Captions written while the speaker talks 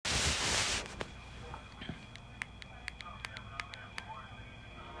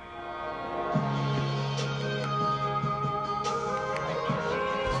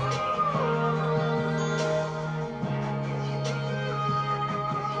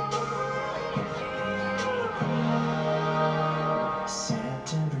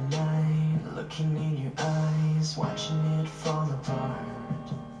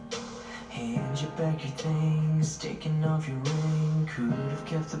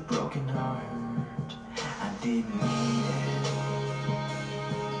broken heart. I didn't need it,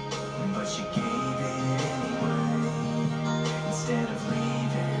 but you gave it anyway. Instead of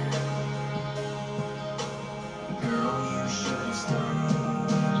leaving, girl, you should have stayed.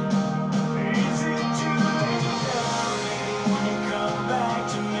 Is it too late now, baby, when you come back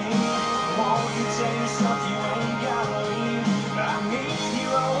to me? Won't you tell yourself you ain't gotta leave? I need you,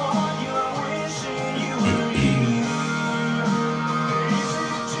 I want you, I wish that you were here. Is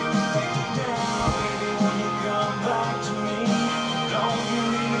it too late now, baby, when you come back to me? Don't you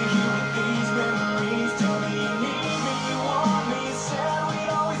leave me here with these memories? Tell me you need me, you want me. Said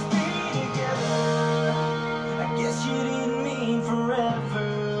we'd always be together. I guess you didn't mean forever.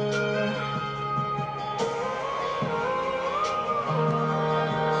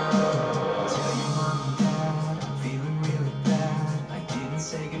 Tell your mom and dad I'm feeling really bad. I didn't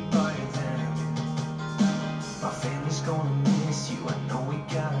say goodbye to them. My family's gonna miss you. I know we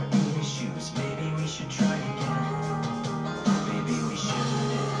got our issues. Maybe we should try again. Maybe we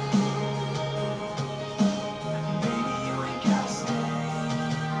shouldn't. Maybe you ain't gotta stay,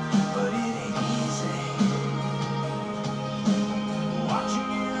 but it ain't easy watching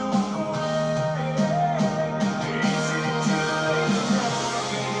you walk away. Is it too late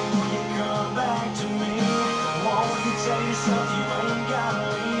now, baby, when you come back to me? Won't you tell yourself you ain't gotta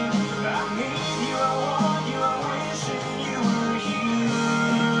leave? I need you, I want you, I wish that you were here.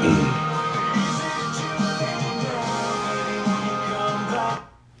 Is it too late now, baby, when you come back?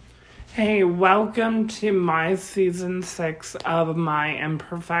 Hey, welcome to my season 6 of my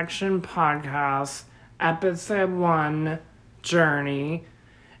Imperfection podcast, episode 1, Journey.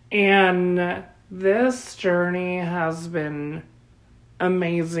 And this journey has been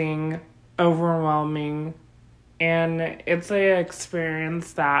amazing, overwhelming, and it's an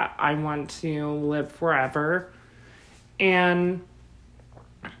experience that I want to live forever. And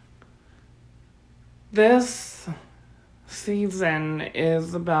this season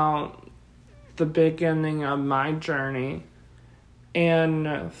is about the beginning of my journey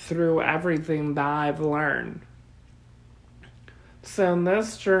and through everything that I've learned. So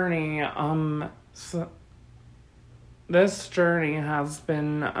this journey has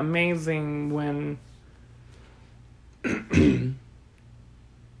been amazing when the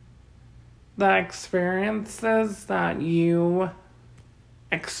experiences that you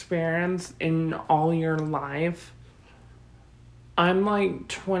experience in all your life. I'm like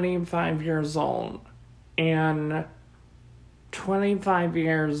 25 years old, and 25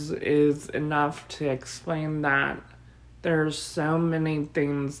 years is enough to explain that there's so many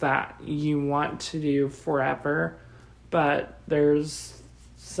things that you want to do forever, but there's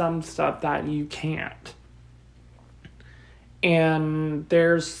some stuff that you can't. And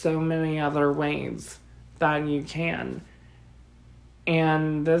there's so many other ways that you can.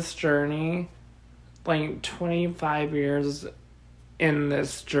 And this journey, like 25 years in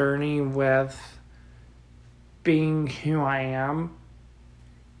this journey with being who I am,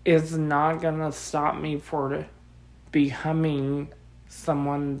 is not gonna stop me for becoming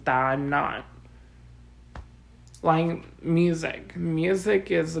someone that I'm not. Like music.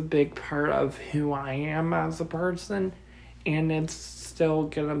 Music is a big part of who I am as a person, and it's still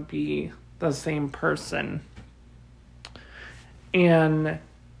gonna be the same person. And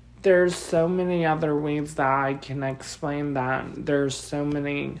there's so many other ways that I can explain that. There's so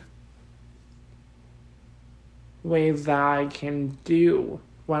many ways that I can do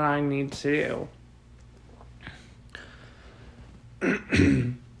what I need to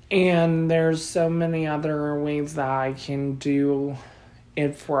do. And there's so many other ways that I can do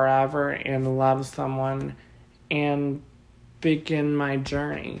it forever and love someone and begin my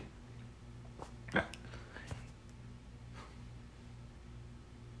journey.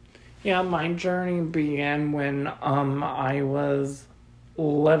 Yeah, my journey began when I was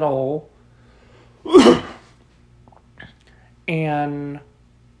little. And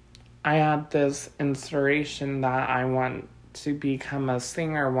I had this inspiration that I want to become a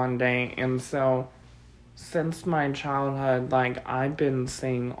singer one day. And so since my childhood, like, I've been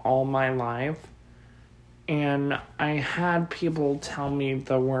singing all my life. And I had people tell me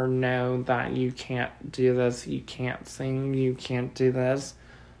the word no, that you can't do this, you can't sing, you can't do this.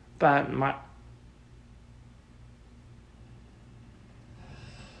 But my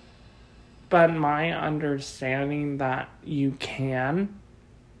understanding that you can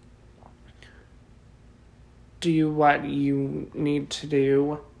do what you need to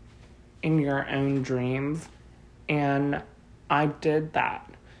do in your own dreams, and I did that.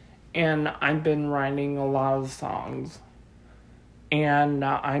 And I've been writing a lot of songs, and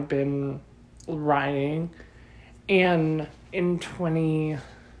I've been writing, and in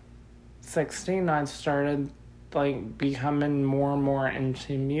 16, I started like becoming more and more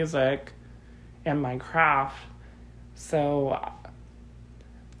into music and my craft. So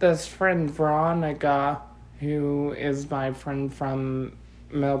this friend Veronica, who is my friend from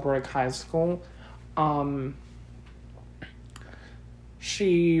Millbrook High School,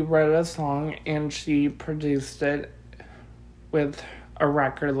 she wrote a song and she produced it with a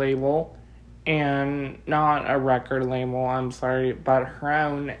record label, and not a record label, I'm sorry, but her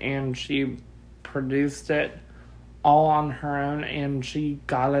own, and she produced it all on her own, and she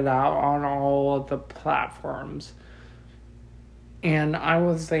got it out on all of the platforms. And I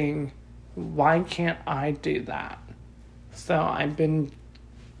was saying, why can't I do that? So I've been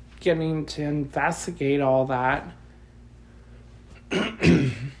getting to investigate all that.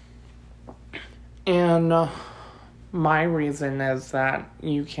 And my reason is that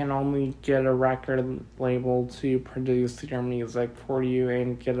you can only get a record label to produce your music for you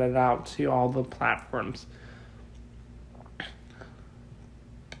and get it out to all the platforms.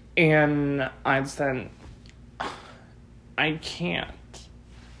 And I said, I can't.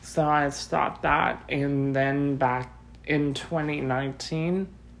 So I stopped that, and then back in 2019,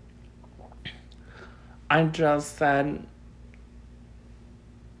 I just said,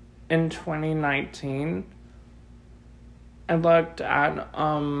 in 2019, I looked at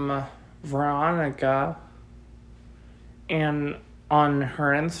Veronica and on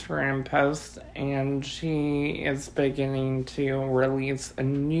her Instagram post, and she is beginning to release a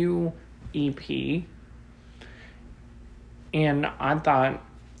new EP. And I thought,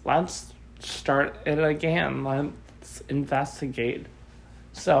 let's start it again. Let's investigate.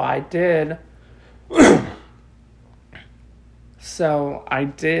 So I did.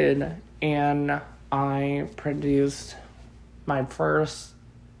 And I produced my first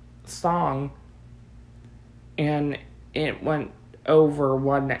song, and it went over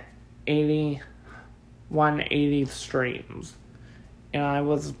 180 streams. And I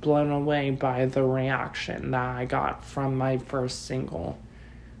was blown away by the reaction that I got from my first single.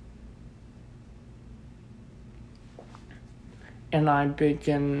 And I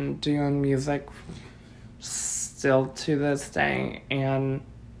began doing music still to this day, and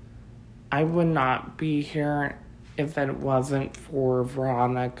I would not be here if it wasn't for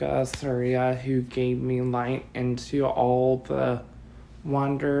Veronica Surya, who gave me light into all the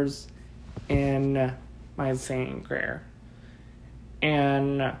wonders in my singing career.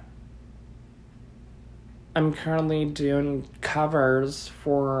 And I'm currently doing covers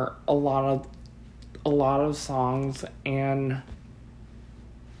for a lot of songs, and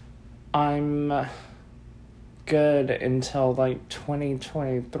I'm good until like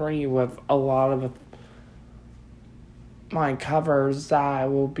 2023 with a lot of my covers that I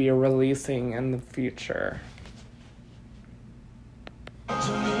will be releasing in the future.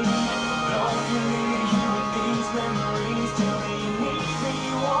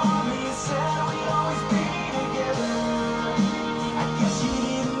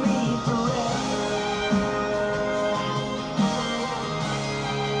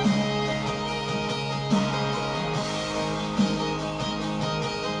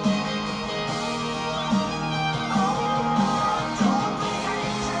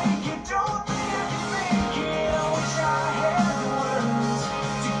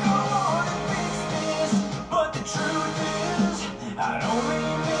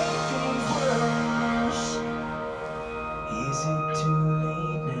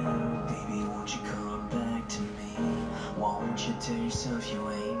 Tell yourself you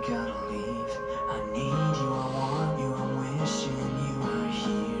ain't gotta leave. I need you, I want you, I'm wishing you were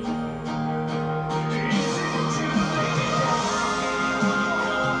here. Is it too late now?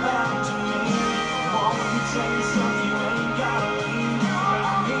 Come back to me. Won't you tell yourself